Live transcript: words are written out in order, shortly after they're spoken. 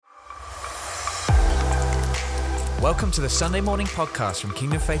Welcome to the Sunday morning podcast from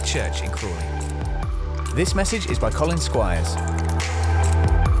Kingdom Faith Church in Crawley. This message is by Colin Squires.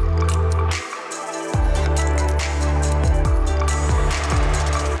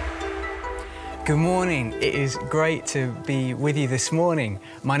 Good morning. It is great to be with you this morning.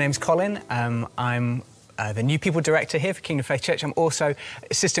 My name's Colin. I'm the New People Director here for Kingdom Faith Church. I'm also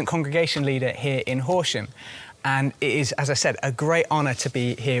Assistant Congregation Leader here in Horsham. And it is, as I said, a great honour to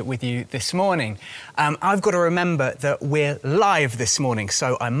be here with you this morning. I've got to remember that we're live this morning,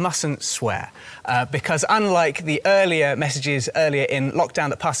 so I mustn't swear. Because unlike the earlier messages earlier in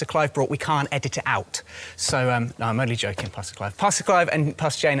lockdown that Pastor Clive brought, we can't edit it out. So, no, I'm only joking, Pastor Clive. Pastor Clive and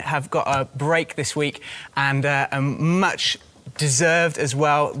Pastor Jane have got a break this week and much deserved as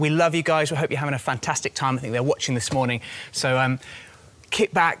well. We love you guys. We hope you're having a fantastic time. I think they're watching this morning. So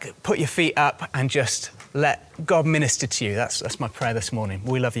kick back, put your feet up and just let God minister to you. That's my prayer this morning.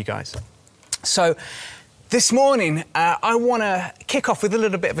 We love you guys. So this morning, I want to kick off with a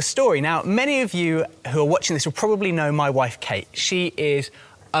little bit of a story. Now, many of you who are watching this will probably know my wife, Kate. She is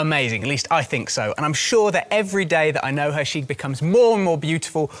amazing, at least I think so. And I'm sure that every day that I know her, she becomes more and more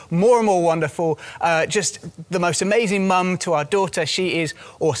beautiful, more and more wonderful, just the most amazing mum to our daughter. She is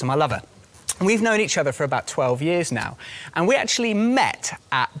awesome. I love her. We've known each other for about 12 years now, and we actually met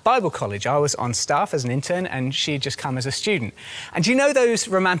at Bible college. I was on staff as an intern, and she'd just come as a student. And do you know those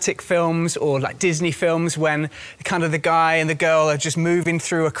romantic films or like Disney films when kind of the guy and the girl are just moving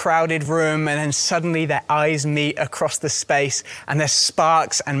through a crowded room and then suddenly their eyes meet across the space and there's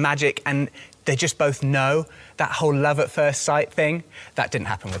sparks and magic and they just both know? That whole love at first sight thing, that didn't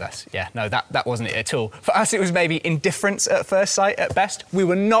happen with us. Yeah, no, that wasn't it at all. For us, it was maybe indifference at first sight at best. We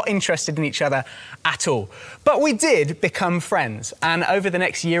were not interested in each other at all. But we did become friends. And over the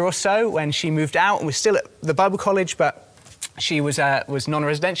next year or so, when she moved out, and we're still at the Bible college, but she was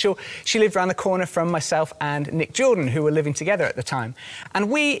non-residential. She lived around the corner from myself and Nick Jordan, who were living together at the time. And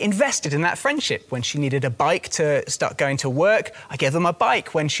we invested in that friendship. When she needed a bike to start going to work, I gave them a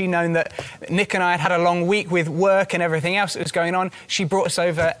bike. When she known that Nick and I had a long week with work and everything else that was going on, she brought us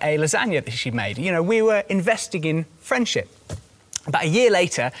over a lasagna that she'd made. You know, we were investing in friendship. About a year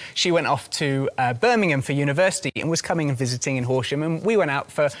later, she went off to Birmingham for university and was coming and visiting in Horsham, and we went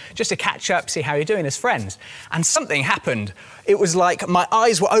out for just a catch-up, see how you're doing as friends. And something happened. It was like my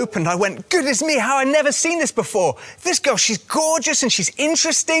eyes were opened. I went, goodness me, how I'd never seen this before. This girl, she's gorgeous and she's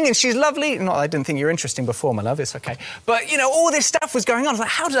interesting and she's lovely. Not I didn't think you were interesting before, my love, it's okay. But, you know, all this stuff was going on. I was like,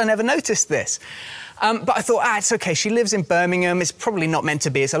 how did I never notice this? But I thought, it's okay. She lives in Birmingham. It's probably not meant to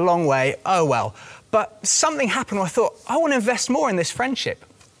be. It's a long way. Oh, well. But something happened where I thought, I want to invest more in this friendship.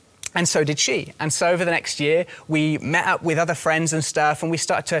 And so did she. And so over the next year, we met up with other friends and stuff, and we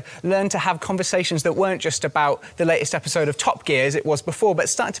started to learn to have conversations that weren't just about the latest episode of Top Gear as it was before, but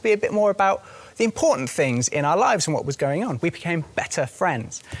started to be a bit more about the important things in our lives and what was going on. We became better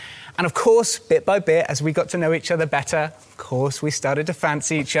friends. And of course, bit by bit, as we got to know each other better, of course, we started to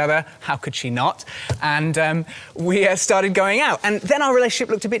fancy each other. How could she not? And we started going out. And then our relationship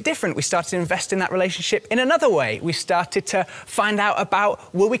looked a bit different. We started to invest in that relationship in another way. We started to find out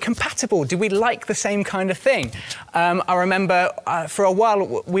about, were we compatible? Did we like the same kind of thing? I remember for a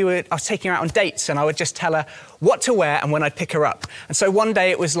while, I was taking her out on dates, and I would just tell her what to wear and when I'd pick her up. And so one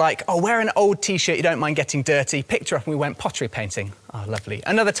day it was like, wear an old T-shirt, you don't mind getting dirty. Picked her up and we went pottery painting. Oh, lovely.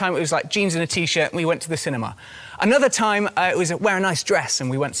 Another time it was like jeans and a T-shirt and we went to the cinema. Another time it was wear a nice dress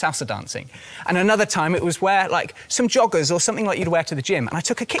and we went salsa dancing. And another time it was wear like some joggers or something like you'd wear to the gym. And I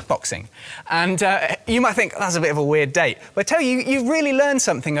took her kickboxing. And you might think that's a bit of a weird date. But I tell you, you really learn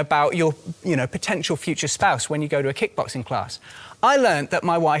something about your potential future spouse when you go to a kickboxing class. I learned that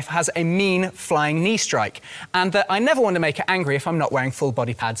my wife has a mean flying knee strike and that I never want to make her angry if I'm not wearing full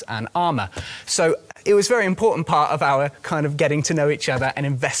body pads and armour. So it was a very important part of our kind of getting to know each other and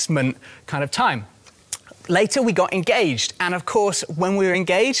investment kind of time. Later, we got engaged. And of course, when we were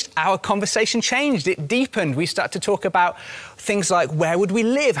engaged, our conversation changed. It deepened. We started to talk about things like, where would we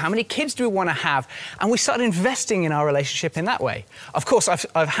live? How many kids do we want to have? And we started investing in our relationship in that way. Of course,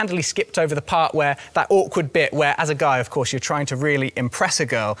 I've handily skipped over the part where that awkward bit where, as a guy, of course, you're trying to really impress a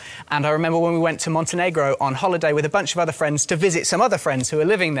girl. And I remember when we went to Montenegro on holiday with a bunch of other friends to visit some other friends who were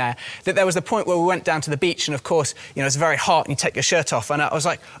living there, that there was the point where we went down to the beach and, of course, it's very hot and you take your shirt off. And I was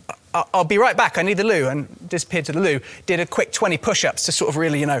like, I'll be right back, I need the loo, and disappeared to the loo, did a quick 20 push-ups to sort of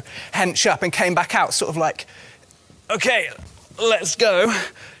really, hench up and came back out sort of like, okay, let's go.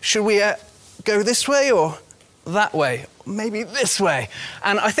 Should we go this way or that way? Maybe this way.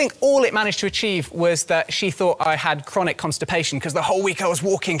 And I think all it managed to achieve was that she thought I had chronic constipation because the whole week I was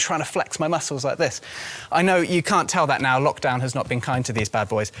walking trying to flex my muscles like this. I know you can't tell that now, lockdown has not been kind to these bad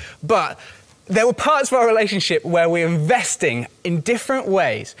boys, but there were parts of our relationship where we were investing in different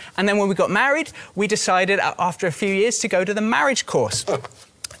ways. And then when we got married, we decided after a few years to go to the marriage course.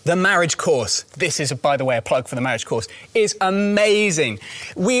 The marriage course, this is, by the way, a plug for the marriage course, is amazing.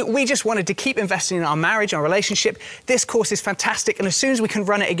 We just wanted to keep investing in our marriage, our relationship. This course is fantastic. And as soon as we can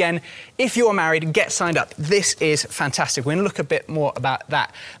run it again, if you're married, get signed up. This is fantastic. We're going to look a bit more about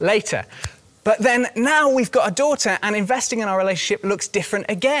that later. But then now we've got a daughter and investing in our relationship looks different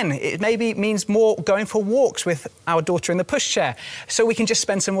again. It maybe means more going for walks with our daughter in the pushchair so we can just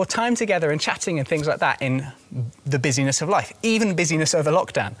spend some more time together and chatting and things like that in the busyness of life, even busyness over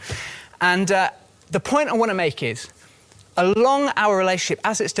lockdown. And the point I want to make is, along our relationship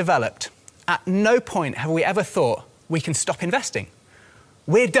as it's developed, at no point have we ever thought we can stop investing.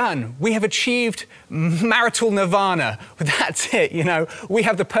 We're done. We have achieved marital nirvana. That's it, we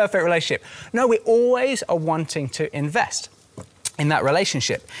have the perfect relationship. No, we always are wanting to invest in that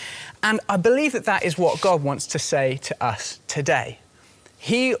relationship. And I believe that is what God wants to say to us today.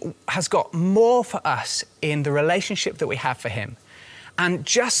 He has got more for us in the relationship that we have for him. And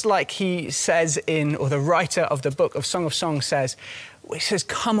just like he says or the writer of the book of Song of Songs says,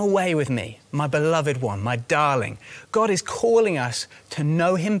 come away with me, my beloved one, my darling. God is calling us to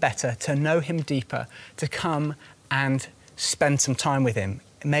know him better, to know him deeper, to come and spend some time with him,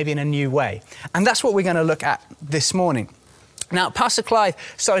 maybe in a new way. And that's what we're going to look at this morning. Now, Pastor Clive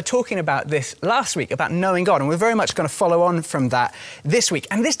started talking about this last week, about knowing God, and we're very much going to follow on from that this week.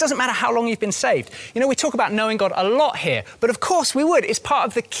 And this doesn't matter how long you've been saved. We talk about knowing God a lot here, but of course we would. It's part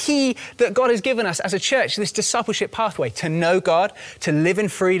of the key that God has given us as a church, this discipleship pathway, to know God, to live in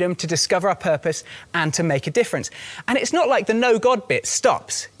freedom, to discover our purpose, and to make a difference. And it's not like the know God bit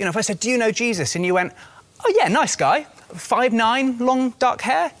stops. If I said, do you know Jesus? And you went, oh yeah, nice guy. 5'9", long dark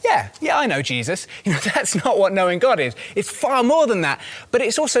hair? Yeah, I know Jesus. That's not what knowing God is. It's far more than that. But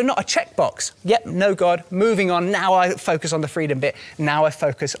it's also not a checkbox. Yep, know God, moving on. Now I focus on the freedom bit. Now I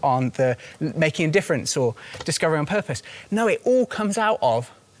focus on the making a difference or discovering our purpose. No, it all comes out of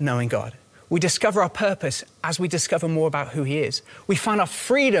knowing God. We discover our purpose as we discover more about who he is. We find our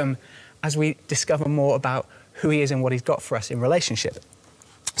freedom as we discover more about who he is and what he's got for us in relationship.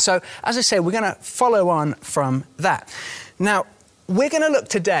 So, as I say, we're going to follow on from that. Now, we're going to look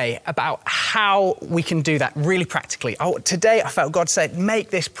today about how we can do that really practically. Today, I felt God said, make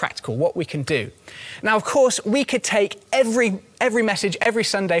this practical, what we can do. Now, of course, we could take every message, every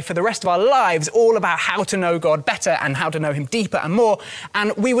Sunday for the rest of our lives, all about how to know God better and how to know him deeper and more.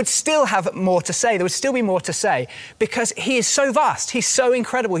 And we would still have more to say. There would still be more to say because he is so vast. He's so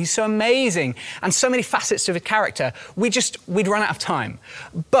incredible. He's so amazing and so many facets of his character. We'd run out of time.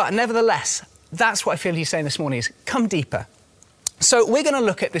 But nevertheless, that's what I feel he's saying this morning is come deeper. So we're going to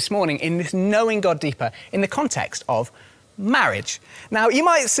look at this morning in this knowing God deeper in the context of marriage. Now, you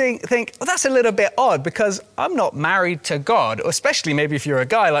might think, well, that's a little bit odd because I'm not married to God, or especially maybe if you're a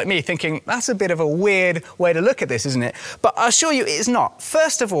guy like me thinking that's a bit of a weird way to look at this, isn't it? But I assure you it's not.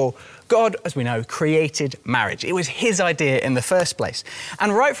 First of all, God, as we know, created marriage. It was his idea in the first place.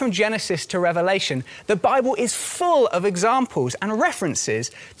 And right from Genesis to Revelation, the Bible is full of examples and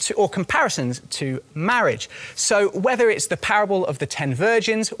references to, or comparisons to marriage. So whether it's the parable of the 10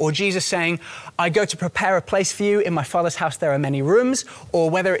 virgins, or Jesus saying, I go to prepare a place for you, in my Father's house there are many rooms, or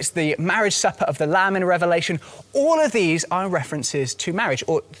whether it's the marriage supper of the Lamb in Revelation, all of these are references to marriage,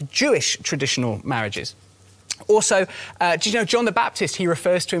 or Jewish traditional marriages. Also, do you know John the Baptist, he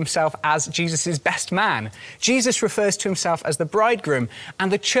refers to himself as Jesus' best man. Jesus refers to himself as the bridegroom,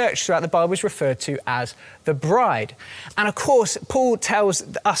 and the church throughout the Bible is referred to as the bride. And of course, Paul tells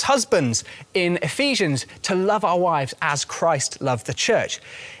us husbands in Ephesians to love our wives as Christ loved the church.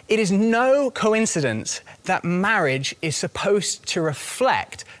 It is no coincidence that marriage is supposed to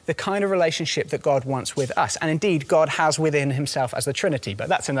reflect the kind of relationship that God wants with us. And indeed, God has within himself as the Trinity, but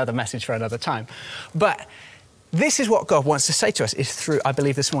that's another message for another time. But this is what God wants to say to us is through, I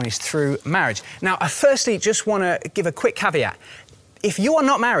believe this morning, is through marriage. Now, I firstly just want to give a quick caveat. If you are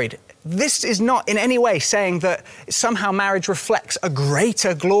not married, this is not in any way saying that somehow marriage reflects a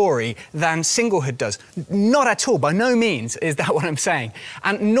greater glory than singlehood does. Not at all. By no means is that what I'm saying.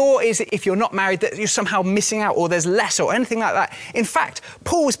 And nor is it if you're not married that you're somehow missing out or there's less or anything like that. In fact,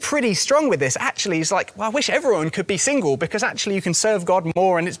 Paul was pretty strong with this. Actually, he's like, well, I wish everyone could be single because actually you can serve God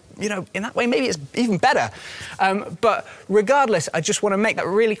more and it's, in that way, maybe it's even better. But regardless, I just want to make that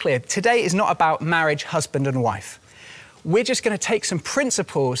really clear. Today is not about marriage, husband and wife. We're just going to take some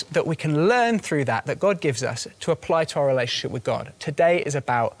principles that we can learn through that God gives us to apply to our relationship with God. Today is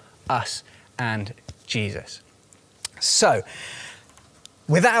about us and Jesus. So,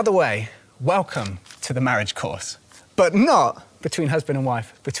 with that out of the way, welcome to the marriage course. But not between husband and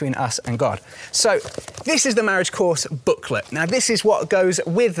wife, between us and God. So this is the marriage course booklet. Now, this is what goes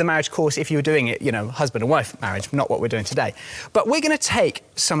with the marriage course if you were doing it, husband and wife marriage, not what we're doing today. But we're going to take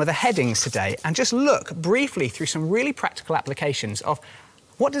some of the headings today and just look briefly through some really practical applications of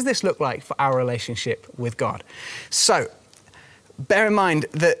what does this look like for our relationship with God. So bear in mind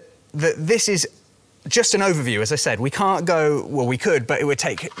that this is just an overview. As I said, we can't go, well, we could, but it would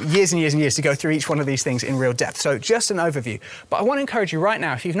take years and years and years to go through each one of these things in real depth. So just an overview. But I want to encourage you right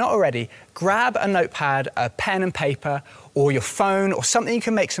now, if you've not already, grab a notepad, a pen and paper, or your phone, or something you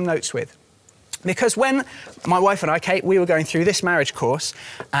can make some notes with. Because when my wife and I, Kate, we were going through this marriage course,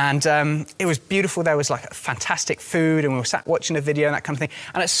 and it was beautiful. There was like fantastic food, and we were sat watching a video and that kind of thing.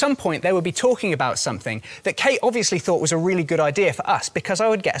 And at some point, they would be talking about something that Kate obviously thought was a really good idea for us, because I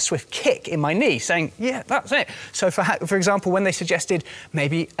would get a swift kick in my knee saying, yeah, that's it. So for example, when they suggested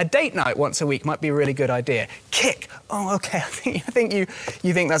maybe a date night once a week might be a really good idea. Kick. Oh, okay, I think you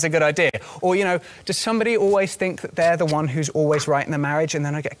think that's a good idea. Or, does somebody always think that they're the one who's always right in the marriage? And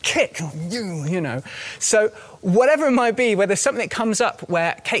then I get a kick. So whatever it might be, where there's something that comes up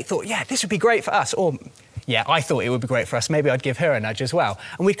where Kate thought, yeah, this would be great for us, or yeah, I thought it would be great for us, maybe I'd give her a nudge as well.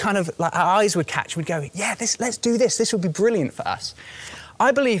 And we'd kind of, like, our eyes would catch, we'd go, yeah, let's do this. This would be brilliant for us.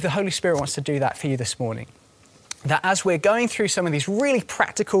 I believe the Holy Spirit wants to do that for you this morning. That as we're going through some of these really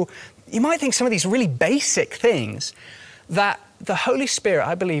practical, you might think some of these really basic things, that the Holy Spirit,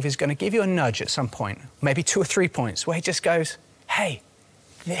 I believe, is going to give you a nudge at some point, maybe 2 or 3 points, where he just goes, hey,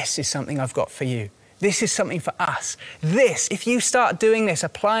 this is something I've got for you. This is something for us. This, if you start doing this,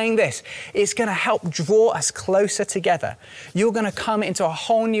 applying this, it's going to help draw us closer together. You're going to come into a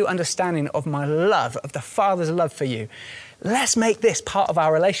whole new understanding of my love, of the Father's love for you. Let's make this part of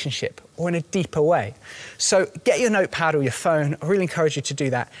our relationship, or in a deeper way. So get your notepad or your phone. I really encourage you to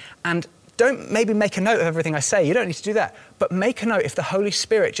do that. And don't maybe make a note of everything I say. You don't need to do that. But make a note if the Holy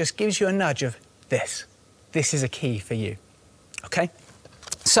Spirit just gives you a nudge of this. This is a key for you. Okay?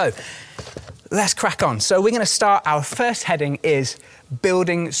 So let's crack on. So we're going to start, our first heading is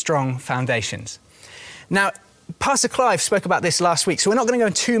building strong foundations. Now, Pastor Clive spoke about this last week, so we're not going to go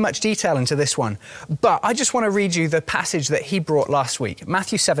in too much detail into this one, but I just want to read you the passage that he brought last week.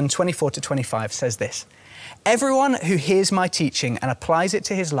 Matthew 7:24-25 says this: "Everyone who hears my teaching and applies it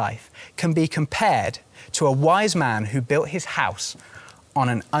to his life can be compared to a wise man who built his house on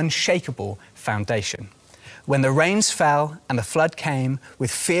an unshakable foundation. When the rains fell and the flood came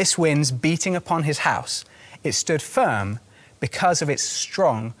with fierce winds beating upon his house, it stood firm because of its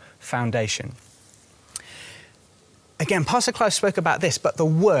strong foundation." Again, Pastor Clive spoke about this, but the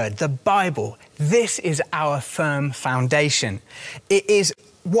Word, the Bible, this is our firm foundation. It's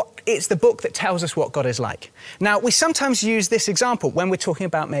the book that tells us what God is like. Now, we sometimes use this example when we're talking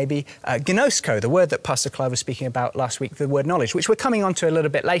about maybe gnosko, the word that Pastor Clive was speaking about last week, the word knowledge, which we're coming on to a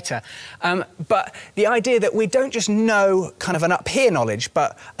little bit later. But the idea that we don't just know kind of an up-here knowledge,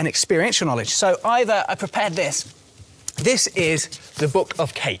 but an experiential knowledge. So either I prepared this. This is the book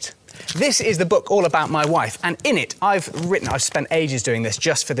of Kate. This is the book all about my wife, and in it I've spent ages doing this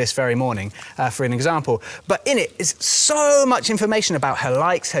just for this very morning, for an example, but in it is so much information about her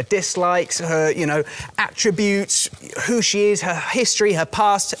likes, her dislikes, her, attributes, who she is, her history, her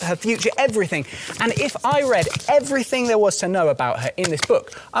past, her future, everything. And if I read everything there was to know about her in this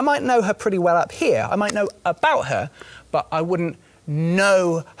book, I might know her pretty well up here. I might know about her, but I wouldn't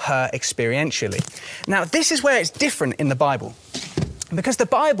know her experientially. Now, this is where it's different in the Bible. Because the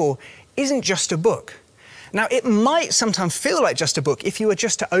Bible isn't just a book. Now, it might sometimes feel like just a book if you were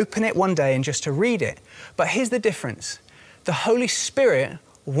just to open it one day and just to read it. But here's the difference. The Holy Spirit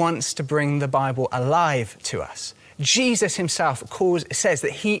wants to bring the Bible alive to us. Jesus himself says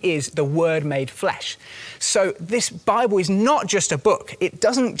that he is the Word made flesh. So this Bible is not just a book. It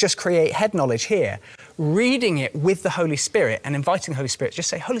doesn't just create head knowledge here. Reading it with the Holy Spirit and inviting the Holy Spirit, just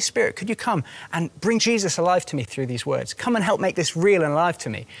say, Holy Spirit, could you come and bring Jesus alive to me through these words? Come and help make this real and alive to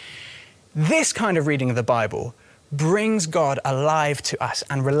me. This kind of reading of the Bible brings God alive to us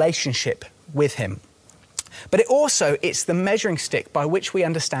and relationship with him. But it's the measuring stick by which we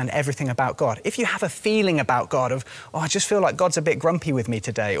understand everything about God. If you have a feeling about God of, I just feel like God's a bit grumpy with me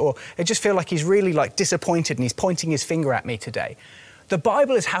today, or I just feel like he's really disappointed and he's pointing his finger at me today, the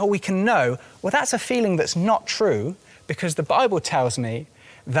Bible is how we can know, that's a feeling that's not true, because the Bible tells me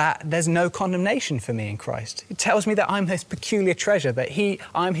that there's no condemnation for me in Christ. It tells me that I'm his peculiar treasure, that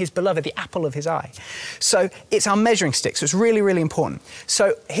I'm his beloved, the apple of his eye. So it's our measuring stick, so it's really, really important.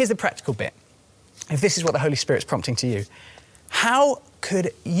 So here's the practical bit. If this is what the Holy Spirit's prompting to you, how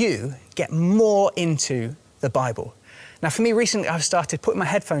could you get more into the Bible? Now, for me recently, I've started putting my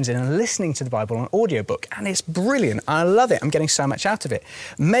headphones in and listening to the Bible on audiobook, and it's brilliant. I love it. I'm getting so much out of it.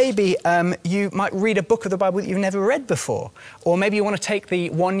 Maybe you might read a book of the Bible that you've never read before, or maybe you want to take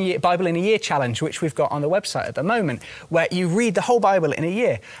the 1 year Bible in a year challenge, which we've got on the website at the moment, where you read the whole Bible in a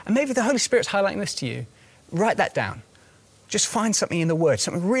year. And maybe the Holy Spirit's highlighting this to you. Write that down. Just find something in the Word,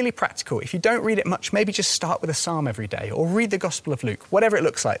 something really practical. If you don't read it much, maybe just start with a psalm every day or read the Gospel of Luke, whatever it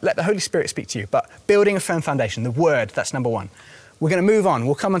looks like. Let the Holy Spirit speak to you. But building a firm foundation, the Word, that's number one. We're going to move on.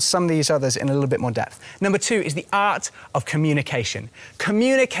 We'll come on to some of these others in a little bit more depth. Number two is the art of communication.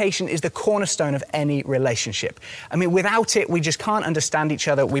 Communication is the cornerstone of any relationship. I mean, without it, we just can't understand each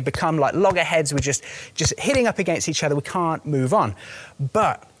other. We become like loggerheads. We're just hitting up against each other. We can't move on.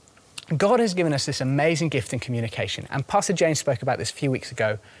 But God has given us this amazing gift in communication. And Pastor Jane spoke about this a few weeks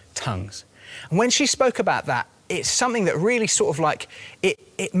ago, tongues. And when she spoke about that, it's something that really sort of like,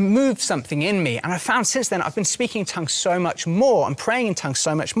 it moved something in me. And I found since then, I've been speaking in tongues so much more and praying in tongues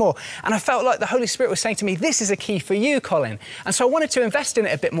so much more. And I felt like the Holy Spirit was saying to me, this is a key for you, Colin. And so I wanted to invest in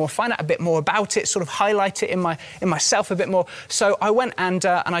it a bit more, find out a bit more about it, sort of highlight it in myself a bit more. So I went and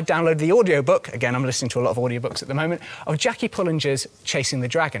I downloaded the audiobook. Again, I'm listening to a lot of audiobooks at the moment, of Jackie Pullinger's Chasing the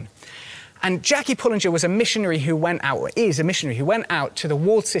Dragon. And Jackie Pullinger was a missionary who went out, or is a missionary who went out to the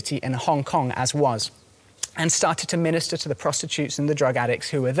walled city in Hong Kong, as was, and started to minister to the prostitutes and the drug addicts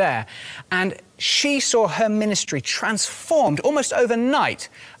who were there. And she saw her ministry transformed almost overnight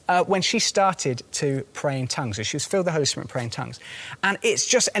when she started to pray in tongues. So she was filled with the Holy Spirit and praying in tongues. And it's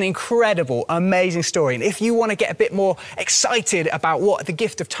just an incredible, amazing story. And if you want to get a bit more excited about what the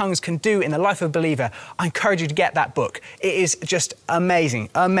gift of tongues can do in the life of a believer, I encourage you to get that book. It is just amazing,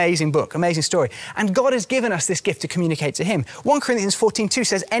 amazing book, amazing story. And God has given us this gift to communicate to him. 1 Corinthians 14:2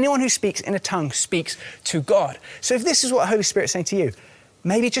 says, anyone who speaks in a tongue speaks to God. So if this is what the Holy Spirit is saying to you,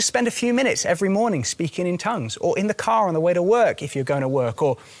 maybe just spend a few minutes every morning speaking in tongues, or in the car on the way to work if you're going to work,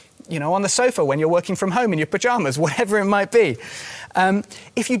 or on the sofa when you're working from home in your pajamas, whatever it might be.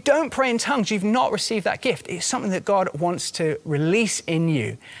 If you don't pray in tongues, you've not received that gift. It's something that God wants to release in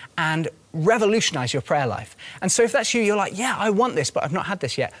you and revolutionize your prayer life. And so if that's you, you're like, yeah, I want this, but I've not had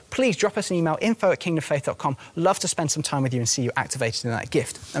this yet. Please drop us an email, info@kingdomfaith.com. Love to spend some time with you and see you activated in that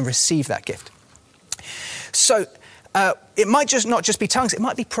gift and receive that gift. So it might just not just be tongues, it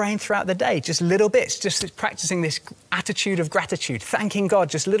might be praying throughout the day, just little bits, just practicing this attitude of gratitude, thanking God,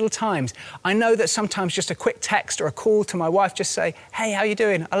 just little times. I know that sometimes just a quick text or a call to my wife, just say, hey, how you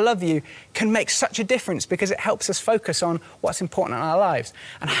doing? I love you, can make such a difference because it helps us focus on what's important in our lives.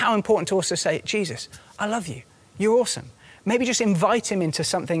 And how important to also say, Jesus, I love you, you're awesome. Maybe just invite him into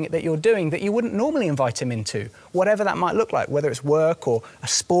something that you're doing that you wouldn't normally invite him into, whatever that might look like, whether it's work or a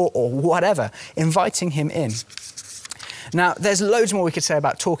sport or whatever, inviting him in. Now, there's loads more we could say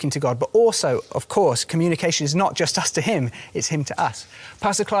about talking to God, but also, of course, communication is not just us to him, it's him to us.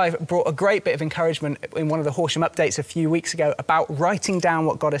 Pastor Clive brought a great bit of encouragement in one of the Horsham updates a few weeks ago about writing down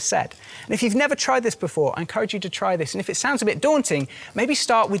what God has said. And if you've never tried this before, I encourage you to try this. And if it sounds a bit daunting, maybe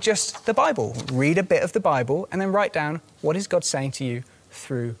start with just the Bible. Read a bit of the Bible and then write down what is God saying to you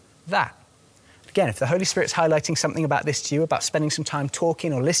through that. Again, if the Holy Spirit's highlighting something about this to you, about spending some time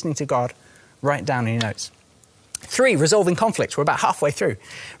talking or listening to God, write it down in your notes. 3, resolving conflict. We're about halfway through.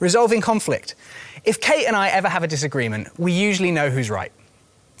 Resolving conflict. If Kate and I ever have a disagreement, we usually know who's right.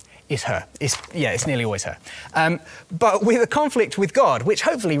 It's her. It's nearly always her. But with a conflict with God, which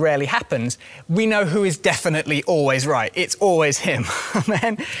hopefully rarely happens, we know who is definitely always right. It's always him.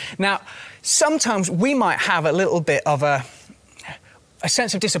 Amen. Now, sometimes we might have a little bit of a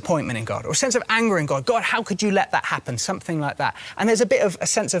sense of disappointment in God, or a sense of anger in God. God, how could you let that happen? Something like that. And there's a bit of a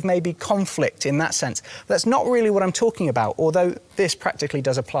sense of maybe conflict in that sense. That's not really what I'm talking about, although this practically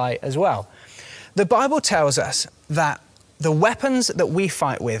does apply as well. The Bible tells us that the weapons that we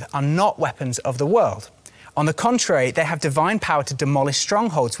fight with are not weapons of the world. On the contrary, they have divine power to demolish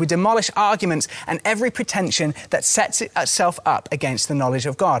strongholds. We demolish arguments and every pretension that sets itself up against the knowledge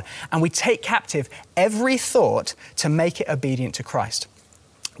of God. And we take captive every thought to make it obedient to Christ.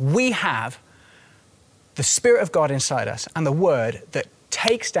 We have the Spirit of God inside us and the Word that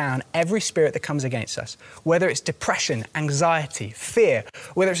takes down every spirit that comes against us, whether it's depression, anxiety, fear,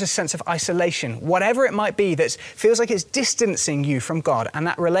 whether it's a sense of isolation, whatever it might be that feels like it's distancing you from God and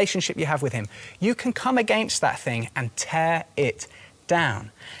that relationship you have with him. You can come against that thing and tear it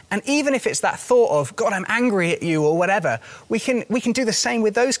down. And even if it's that thought of, God, I'm angry at you or whatever, we can do the same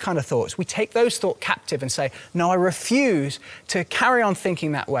with those kind of thoughts. We take those thoughts captive and say, no, I refuse to carry on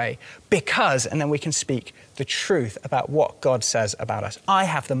thinking that way because, and then we can speak the truth about what God says about us. I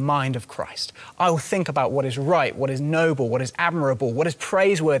have the mind of Christ. I will think about what is right, what is noble, what is admirable, what is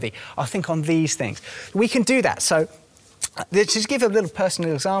praiseworthy. I'll think on these things. We can do that. So To give a little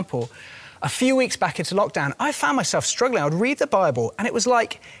personal example, a few weeks back into lockdown, I found myself struggling. I would read the Bible and it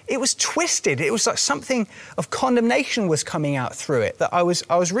was twisted. It was like something of condemnation was coming out through it that I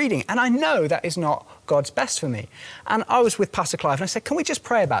was reading. And I know that is not God's best for me. And I was with Pastor Clive and I said, can we just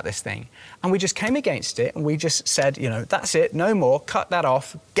pray about this thing? And we just came against it and we just said, that's it, no more, cut that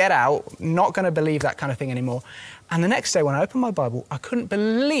off, get out, not going to believe that kind of thing anymore. And the next day when I opened my Bible, I couldn't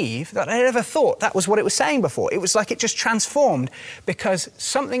believe that I had ever thought that was what it was saying before. It was like it just transformed because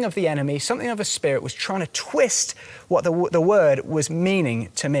something of the enemy, something of a spirit was trying to twist what the word was meaning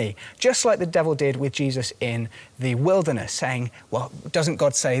to me. Just like the devil did with Jesus in the wilderness, saying, well, doesn't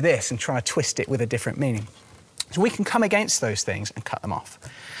God say this? And trying to twist it with a different meaning. So we can come against those things and cut them off.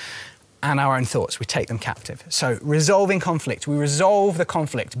 And our own thoughts, we take them captive. So resolving conflict, we resolve the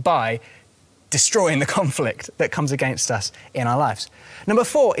conflict by destroying the conflict that comes against us in our lives. Number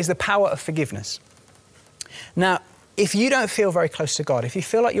 4 is the power of forgiveness. Now, if you don't feel very close to God, if you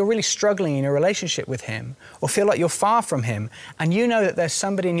feel like you're really struggling in a relationship with him, or feel like you're far from him, and you know that there's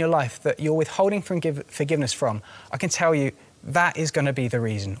somebody in your life that you're withholding forgiveness from, I can tell you that is going to be the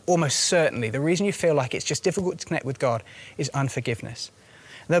reason. Almost certainly, the reason you feel like it's just difficult to connect with God is unforgiveness.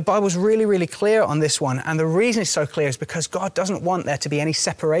 The Bible's really, really clear on this one. And the reason it's so clear is because God doesn't want there to be any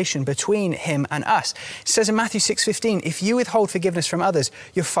separation between him and us. It says in Matthew 6:15, if you withhold forgiveness from others,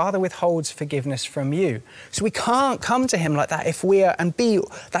 your Father withholds forgiveness from you. So we can't come to him like that and be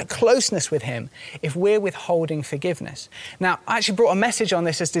that closeness with him if we're withholding forgiveness. Now, I actually brought a message on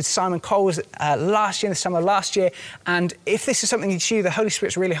this, as did Simon Coles last year, in the summer of last year. And if this is something that you, the Holy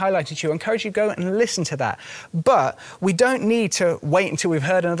Spirit's really highlighted to you, I encourage you to go and listen to that. But we don't need to wait until we've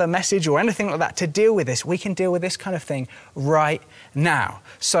heard another message or anything like that to deal with this. We can deal with this kind of thing right now.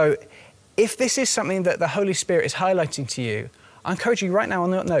 So if this is something that the Holy Spirit is highlighting to you, I encourage you right now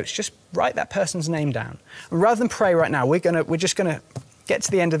on the notes, just write that person's name down. And rather than pray right now, we're just going to get to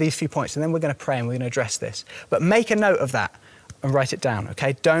the end of these few points and then we're going to pray and we're going to address this. But make a note of that and write it down,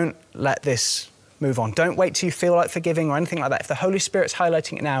 okay? Don't let this move on. Don't wait till you feel like forgiving or anything like that. If the Holy Spirit's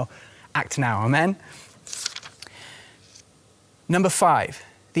highlighting it now, act now, amen? Number 5.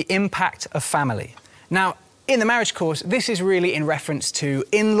 The impact of family. Now, in the marriage course, this is really in reference to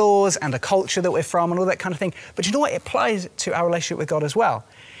in-laws and the culture that we're from and all that kind of thing. But you know what? It applies to our relationship with God as well.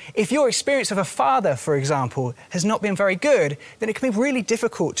 If your experience of a father, for example, has not been very good, then it can be really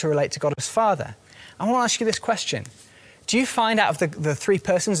difficult to relate to God as Father. I want to ask you this question. Do you find out of the 3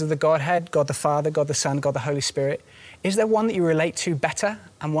 persons of the Godhead, God the Father, God the Son, God the Holy Spirit, is there one that you relate to better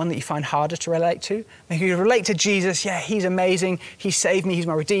and one that you find harder to relate to? Maybe you relate to Jesus, yeah, he's amazing, he saved me, he's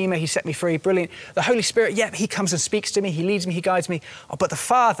my Redeemer, he set me free, brilliant. The Holy Spirit, yeah, he comes and speaks to me, he leads me, he guides me. Oh, but the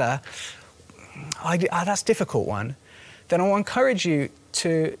Father, that's a difficult one. Then I want to encourage you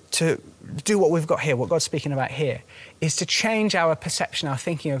to do what we've got here, what God's speaking about here, is to change our perception, our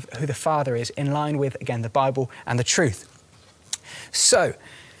thinking of who the Father is in line with, again, the Bible and the truth. So,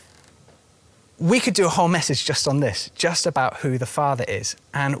 we could do a whole message just on this, just about who the Father is.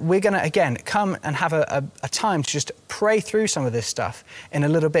 And we're going to, again, come and have a time to just pray through some of this stuff in a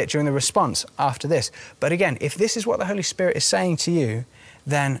little bit during the response after this. But again, if this is what the Holy Spirit is saying to you,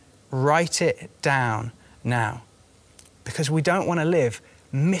 then write it down now. Because we don't want to live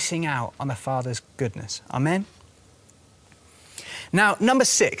missing out on the Father's goodness. Amen? Now, number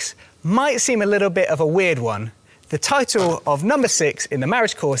 6 might seem a little bit of a weird one. The title of number 6 in the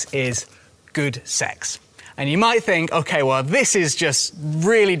marriage course is Good Sex. And you might think, okay, well, this is just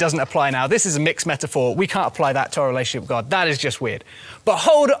really doesn't apply now. This is a mixed metaphor. We can't apply that to our relationship with God. That is just weird. But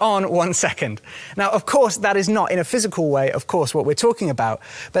hold on 1 second. Now, of course, that is not in a physical way, of course, what we're talking about.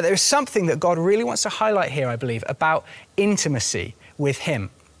 But there is something that God really wants to highlight here, I believe, about intimacy with him.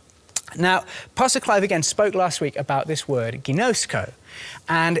 Now, Pastor Clive again spoke last week about this word, ginosko.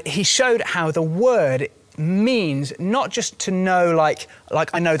 And he showed how the word means not just to know like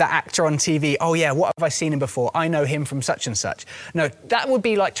I know that actor on TV, oh yeah, what have I seen him before? I know him from such and such. No, that would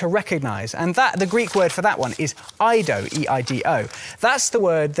be like to recognize. And that the Greek word for that one is eido, E-I-D-O. That's the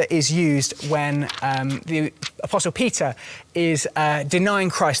word that is used when the Apostle Peter is denying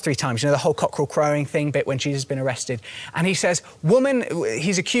Christ 3 times. You know, the whole cockerel crowing thing bit when Jesus has been arrested. And he says, woman,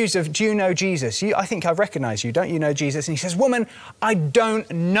 he's accused of, do you know Jesus? I think I recognize you. Don't you know Jesus? And he says, woman, I don't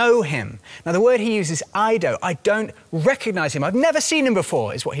know him. Now, the word he uses, eido, I don't recognize him. I've never seen him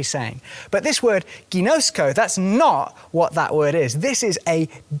before, is what he's saying. But this word, ginosko, that's not what that word is. This is a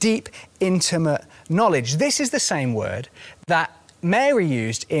deep, intimate knowledge. This is the same word that Mary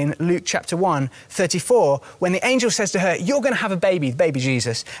used in Luke chapter 1:34, when the angel says to her, you're going to have a baby, the baby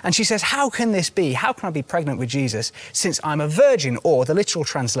Jesus. And she says, how can this be? How can I be pregnant with Jesus since I'm a virgin? Or the literal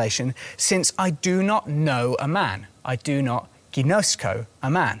translation, since I do not know a man. I do not ginosko a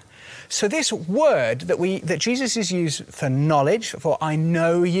man. So this word that Jesus has used for knowledge, for I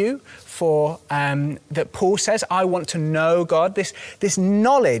know you, for that Paul says, I want to know God, this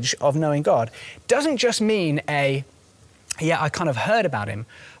knowledge of knowing God, doesn't just mean I kind of heard about him,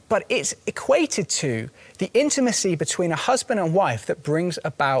 but it's equated to the intimacy between a husband and wife that brings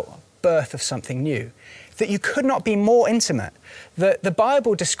about birth of something new. That you could not be more intimate. The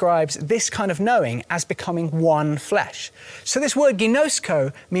Bible describes this kind of knowing as becoming one flesh. So this word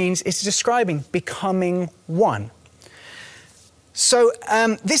ginosko means it's describing becoming one. So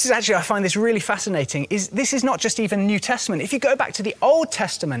this is actually, I find this really fascinating, this is not just even New Testament. If you go back to the Old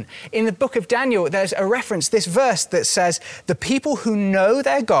Testament, in the book of Daniel, there's a reference, this verse that says, the people who know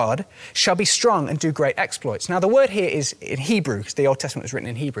their God shall be strong and do great exploits. Now the word here is in Hebrew, because the Old Testament was written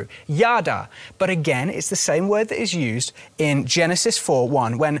in Hebrew, yada. But again, it's the same word that is used in Genesis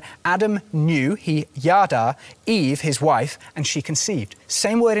 4:1. When Adam knew, he yada Eve, his wife, and she conceived.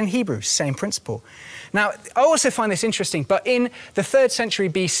 Same word in Hebrew, same principle. Now, I also find this interesting, but in the 3rd century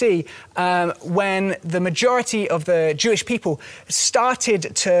BC, when the majority of the Jewish people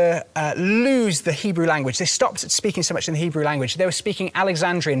started to lose the Hebrew language, they stopped speaking so much in the Hebrew language, they were speaking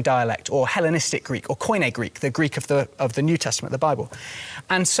Alexandrian dialect or Hellenistic Greek or Koine Greek, the Greek of the New Testament, the Bible.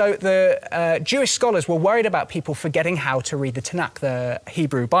 And so the Jewish scholars were worried about people forgetting how to read the Tanakh, the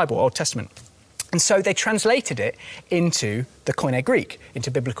Hebrew Bible, Old Testament. And so they translated it into the Koine Greek, into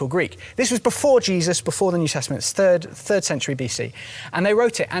Biblical Greek. This was before Jesus, before the New Testament, it's 3rd century BC. And they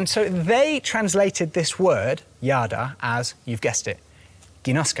wrote it. And so they translated this word, yada, as, you've guessed it,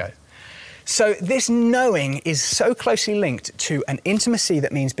 ginosko. So this knowing is so closely linked to an intimacy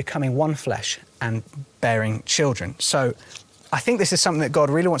that means becoming one flesh and bearing children. So I think this is something that God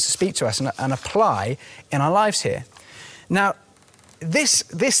really wants to speak to us and apply in our lives here. Now, this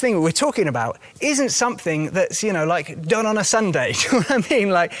thing that we're talking about isn't something that's, like done on a Sunday. Do you know what I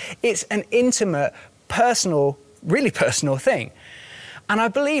mean? Like, it's an intimate, personal, really personal thing. And I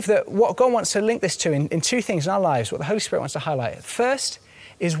believe that what God wants to link this to in two things in our lives, what the Holy Spirit wants to highlight. First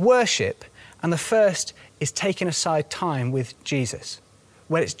is worship, and the first is taking aside time with Jesus,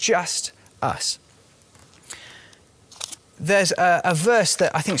 where it's just us. There's a verse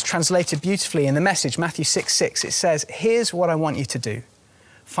that I think is translated beautifully in the Message, Matthew 6:6. It says, here's what I want you to do.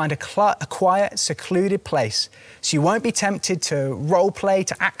 Find a quiet, secluded place so you won't be tempted to role play,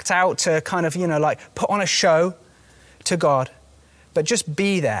 to act out, to kind of, put on a show to God, but just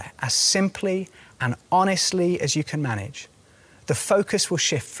be there as simply and honestly as you can manage. The focus will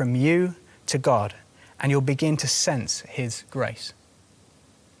shift from you to God, and you'll begin to sense his grace.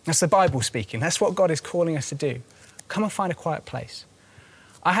 That's the Bible speaking. That's what God is calling us to do. Come and find a quiet place.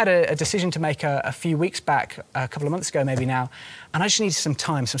 I had a decision to make a few weeks back, a couple of months ago maybe now, and I just needed some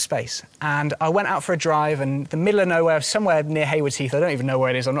time, some space. And I went out for a drive in the middle of nowhere, somewhere near Haywards Heath. I don't even know where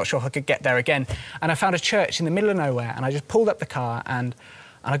it is. I'm not sure if I could get there again. And I found a church in the middle of nowhere, and I just pulled up the car and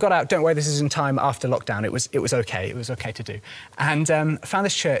I got out. Don't worry, this is in time after lockdown. It was okay. It was okay to do. And found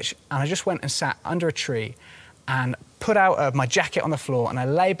this church, and I just went and sat under a tree and put out my jacket on the floor, and I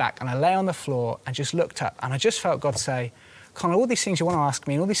lay back and I lay on the floor and just looked up, and I just felt God say, Colin, all these things you want to ask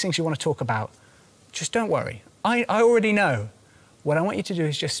me and all these things you want to talk about, just don't worry. I already know. What I want you to do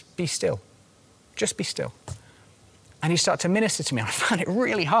is just be still. Just be still. And he started to minister to me, and I found it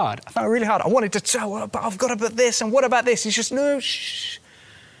really hard. I wanted to tell, but I've got about this, and what about this? He's just, no, shh.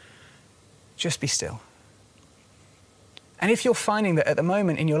 Just be still. And if you're finding that at the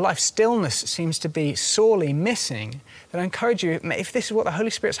moment in your life, stillness seems to be sorely missing, then I encourage you, if this is what the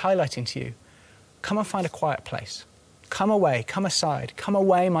Holy Spirit's highlighting to you, come and find a quiet place. Come away, come aside, come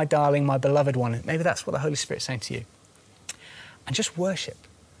away, my darling, my beloved one. Maybe that's what the Holy Spirit's saying to you. And just worship.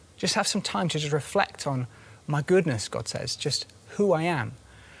 Just have some time to just reflect on my goodness, God says, just who I am.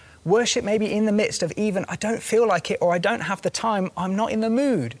 Worship maybe in the midst of even, I don't feel like it, or I don't have the time, I'm not in the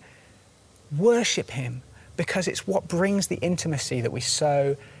mood. Worship him, because it's what brings the intimacy that we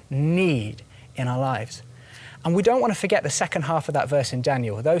so need in our lives. And we don't want to forget the second half of that verse in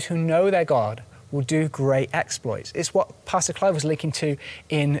Daniel. Those who know their God will do great exploits. It's what Pastor Clive was linking to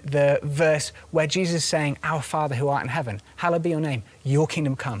in the verse where Jesus is saying, Our Father who art in heaven, hallowed be your name, your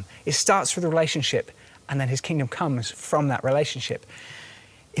kingdom come. It starts with a relationship, and then his kingdom comes from that relationship.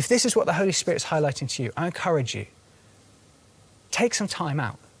 If this is what the Holy Spirit is highlighting to you, I encourage you, take some time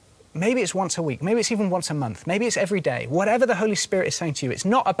out. Maybe it's once a week, maybe it's even once a month, maybe it's every day. Whatever the Holy Spirit is saying to you, it's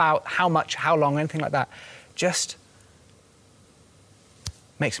not about how much, how long, anything like that. Just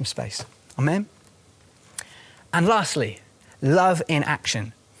make some space. Amen? And lastly, love in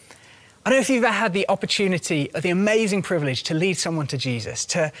action. I don't know if you've ever had the opportunity or the amazing privilege to lead someone to Jesus,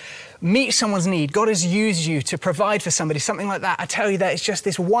 to meet someone's need. God has used you to provide for somebody, something like that. I tell you that it's just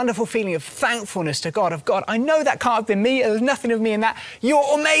this wonderful feeling of thankfulness to God, I know that can't have been me. There's nothing of me in that. You're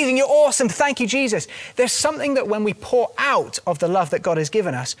amazing. You're awesome. Thank you, Jesus. There's something that when we pour out of the love that God has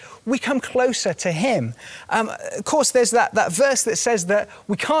given us, we come closer to him. Of course, there's that verse that says that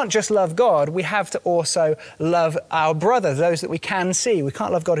we can't just love God. We have to also love our brother, those that we can see. We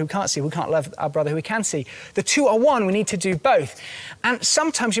can't love God who we can't see. We can't love our brother who we can see. The two are one. We need to do both. And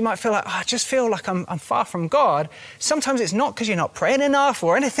sometimes you might feel like, I just feel like I'm far from God. Sometimes it's not because you're not praying enough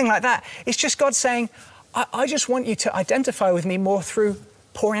or anything like that. It's just God saying, I just want you to identify with me more through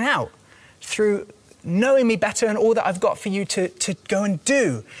pouring out, through knowing me better and all that I've got for you to go and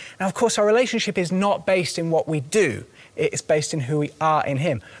do. Now, of course, our relationship is not based in what we do. It's based in who we are in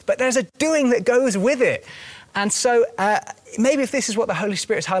him. But there's a doing that goes with it. And so maybe if this is what the Holy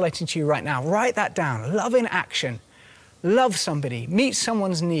Spirit is highlighting to you right now, write that down. Love in action. Love somebody. Meet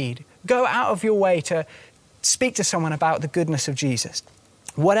someone's need. Go out of your way to speak to someone about the goodness of Jesus,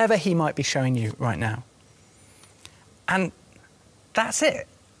 whatever he might be showing you right now. And that's it.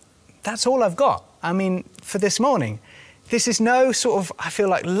 That's all I've got. I mean, for this morning. This is no sort of, I feel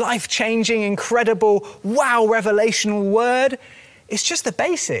like, life-changing, incredible, wow, revelational word. It's just the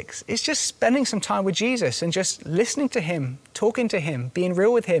basics. It's just spending some time with Jesus and just listening to him, talking to him, being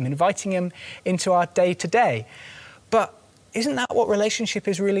real with him, inviting him into our day-to-day. But isn't that what relationship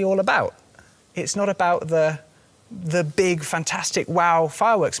is really all about? It's not about the big, fantastic, wow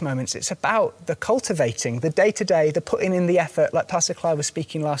fireworks moments. It's about the cultivating, the day-to-day, the putting in the effort, like Pastor Clive was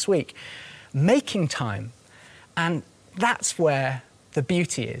speaking last week, making time. And that's where the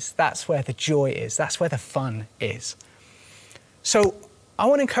beauty is. That's where the joy is. That's where the fun is. So I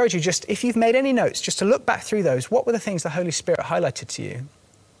want to encourage you, just if you've made any notes, just to look back through those. What were the things the Holy Spirit highlighted to you?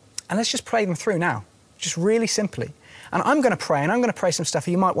 And let's just pray them through now, just really simply. And I'm going to pray, and I'm going to pray some stuff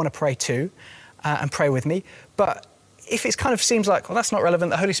you might want to pray too, and pray with me. But if it kind of seems like, well, that's not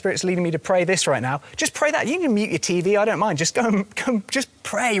relevant, the Holy Spirit's leading me to pray this right now, just pray that. You can mute your TV, I don't mind. Just go and just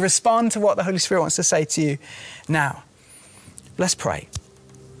pray, respond to what the Holy Spirit wants to say to you now. Let's pray.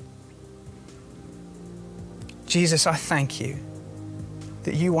 Jesus, I thank you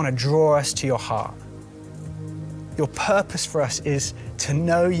that you want to draw us to your heart. Your purpose for us is to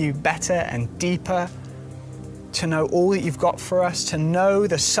know you better and deeper, to know all that you've got for us, to know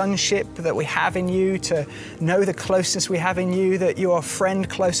the sonship that we have in you, to know the closeness we have in you, that you are a friend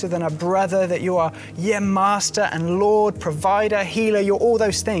closer than a brother, that you are, master and Lord, provider, healer, you're all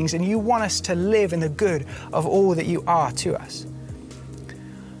those things, and you want us to live in the good of all that you are to us.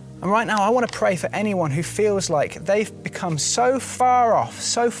 And right now, I want to pray for anyone who feels like they've become so far off,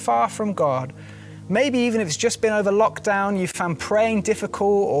 so far from God. Maybe even if it's just been over lockdown, you found praying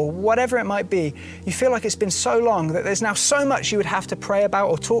difficult or whatever it might be, you feel like it's been so long that there's now so much you would have to pray about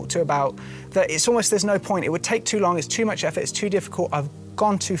or talk to about that it's almost there's no point. It would take too long, it's too much effort, it's too difficult, I've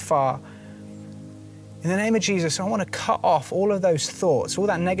gone too far. In the name of Jesus, I want to cut off all of those thoughts, all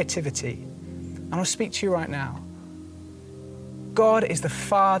that negativity. And I'll speak to you right now. God is the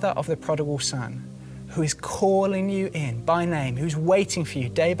Father of the prodigal son who is calling you in by name, who's waiting for you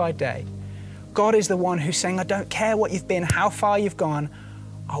day by day. God is the one who's saying, I don't care what you've been, how far you've gone.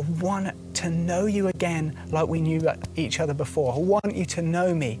 I want to know you again like we knew each other before. I want you to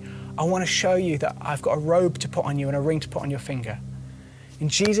know me. I want to show you that I've got a robe to put on you and a ring to put on your finger. In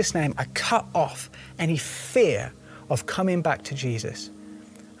Jesus' name, I cut off any fear of coming back to Jesus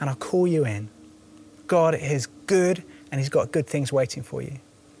and I'll call you in. God is good and he's got good things waiting for you.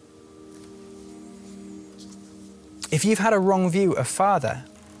 If you've had a wrong view of Father,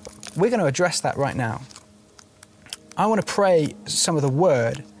 we're going to address that right now. I want to pray some of the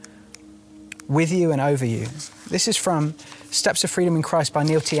word with you and over you. This is from Steps of Freedom in Christ by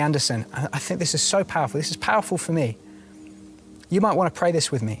Neil T. Anderson. I think this is so powerful. This is powerful for me. You might want to pray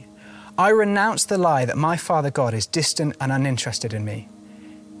this with me. I renounce the lie that my Father God is distant and uninterested in me,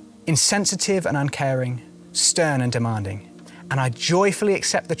 insensitive and uncaring, stern and demanding. And I joyfully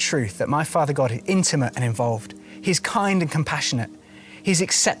accept the truth that my Father God is intimate and involved. He's kind and compassionate. He's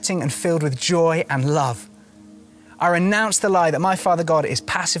accepting and filled with joy and love. I renounce the lie that my Father God is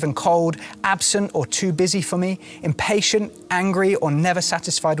passive and cold, absent or too busy for me, impatient, angry, or never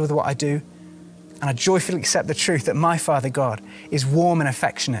satisfied with what I do. And I joyfully accept the truth that my Father God is warm and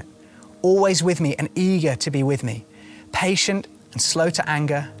affectionate, always with me and eager to be with me, patient and slow to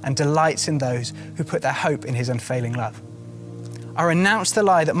anger, and delights in those who put their hope in his unfailing love. I renounce the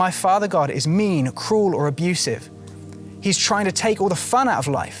lie that my Father God is mean, cruel, or abusive. He's trying to take all the fun out of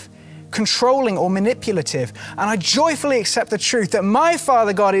life, controlling or manipulative. And I joyfully accept the truth that my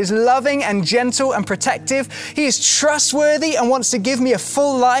Father God is loving and gentle and protective. He is trustworthy and wants to give me a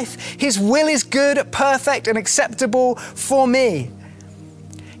full life. His will is good, perfect, and acceptable for me.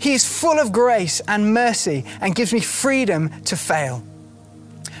 He is full of grace and mercy and gives me freedom to fail.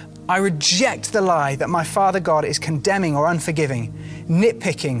 I reject the lie that my Father God is condemning or unforgiving,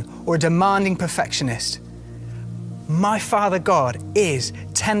 nitpicking or a demanding perfectionist. My Father God is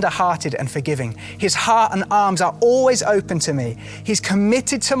tender-hearted and forgiving. His heart and arms are always open to me. He's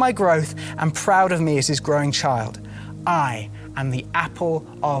committed to my growth and proud of me as his growing child. I am the apple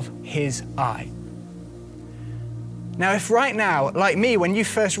of his eye. Now, if right now, like me, when you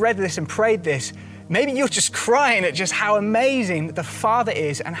first read this and prayed this, maybe you're just crying at just how amazing the Father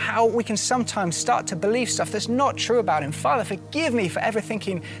is and how we can sometimes start to believe stuff that's not true about him. Father, forgive me for ever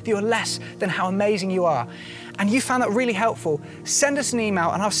thinking that you're less than how amazing you are. And you found that really helpful. Send us an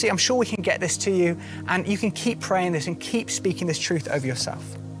email and I'm sure we can get this to you, and you can keep praying this and keep speaking this truth over yourself.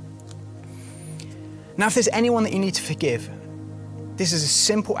 Now, if there's anyone that you need to forgive, this is a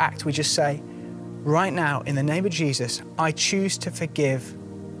simple act. We just say, right now, in the name of Jesus, I choose to forgive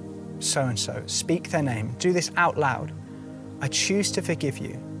so-and-so. Speak their name. Do this out loud. I choose to forgive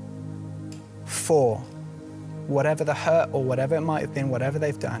you for whatever the hurt or whatever it might have been, whatever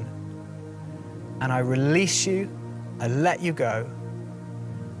they've done. And I release you, I let you go,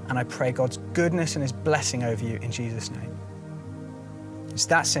 and I pray God's goodness and his blessing over you in Jesus' name. It's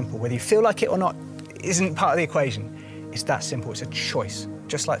that simple. Whether you feel like it or not isn't part of the equation. It's that simple. It's a choice.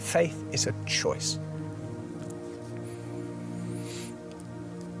 Just like faith, it's a choice.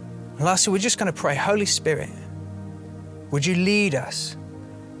 And lastly, we're just going to pray, Holy Spirit, would you lead us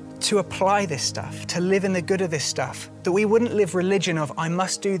to apply this stuff, to live in the good of this stuff, that we wouldn't live religion of, I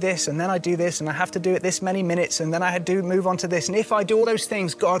must do this, and then I do this, and I have to do it this many minutes, and then I had to move on to this, and if I do all those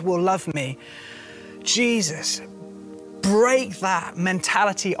things, God will love me. Jesus, break that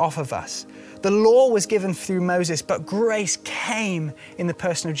mentality off of us. The law was given through Moses, but grace came in the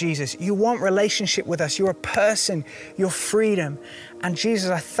person of Jesus. You want relationship with us. You're a person, your freedom. And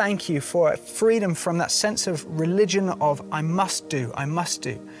Jesus, I thank you for freedom from that sense of religion of I must do.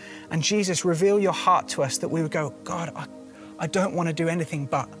 And Jesus, reveal your heart to us that we would go, God, I don't want to do anything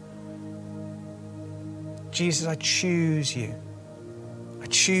but. Jesus, I choose you. I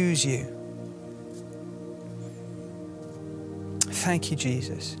choose you. Thank you,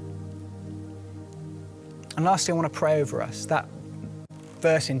 Jesus. And lastly, I want to pray over us. That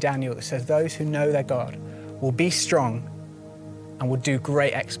verse in Daniel that says, those who know their God will be strong and will do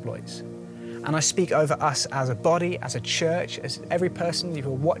great exploits. And I speak over us as a body, as a church, as every person who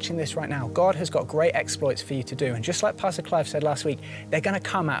are watching this right now. God has got great exploits for you to do. And just like Pastor Clive said last week, they're going to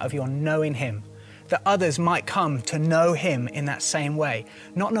come out of your knowing him. That others might come to know him in that same way.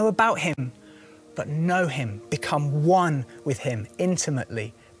 Not know about him, but know him. Become one with him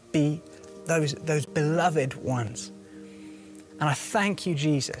intimately. Be those beloved ones. And I thank you,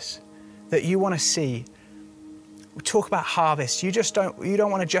 Jesus, that you want to see, we talk about harvest, you don't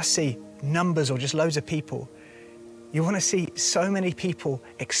want to just see numbers or just loads of people. You want to see so many people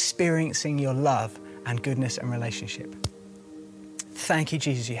experiencing your love and goodness and relationship. Thank you,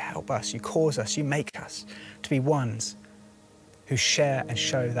 Jesus, you help us, you cause us, you make us to be ones who share and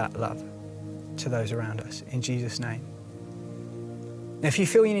show that love to those around us. In Jesus' name. Now, if you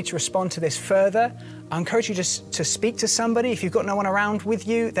feel you need to respond to this further, I encourage you just to speak to somebody. If you've got no one around with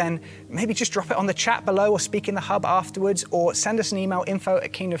you, then maybe just drop it on the chat below or speak in the hub afterwards, or send us an email,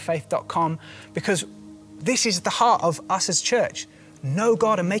 info@kingdomfaith.com, because this is the heart of us as church. Know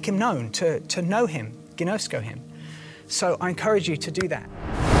God and make him known, to know him, ginosko him. So I encourage you to do that.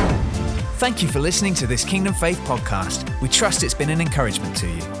 Thank you for listening to this Kingdom Faith podcast. We trust it's been an encouragement to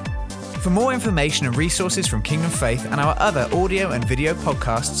you. For more information and resources from Kingdom Faith and our other audio and video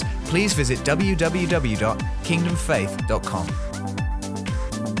podcasts, please visit www.kingdomfaith.com.